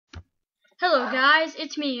Hello guys,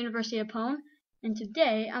 it's me, University of Pwn, and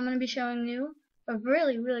today I'm going to be showing you a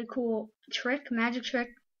really cool trick, magic trick,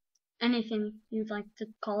 anything you'd like to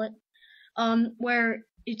call it, where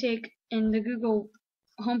you take, in the Google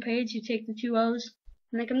homepage, you take the two O's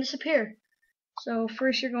and make them disappear. So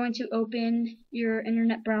first you're going to open your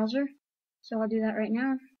internet browser, so I'll do that right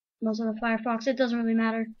now. Also the Firefox, it doesn't really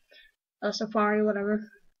matter, Safari, whatever.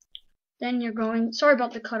 Then you're going, sorry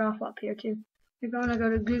about the cutoff up here too, you're going to go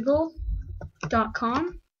to google.com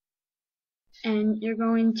and you're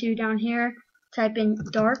going to down here type in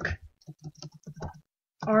dark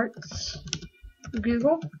arts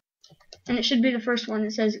Google, and it should be the first one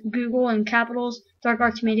that says Google in capitals, dark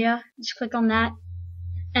arts media. Just click on that,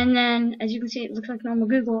 and then as you can see it looks like normal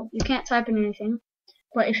Google. You can't type in anything,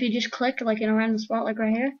 but if you just click like in a random spot like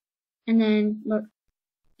right here, and then look,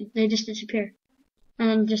 they just disappear, and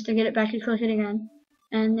then just to get it back you click it again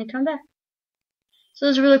and they come back. So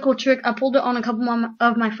this is a really cool trick. I pulled it on a couple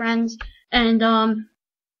of my friends, and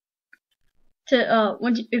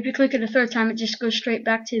if you click it a third time, it just goes straight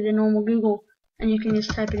back to the normal Google, and you can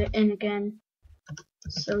just type it in again.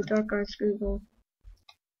 So dark arts Google,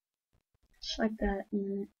 just like that, and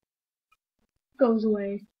then it goes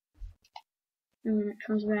away, and then it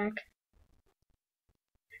comes back.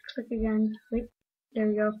 Click again. Wait, there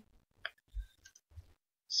we go.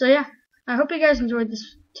 So yeah, I hope you guys enjoyed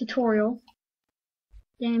this tutorial.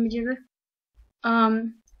 Jigger.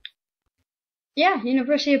 Yeah,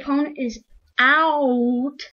 University of Pwn is out.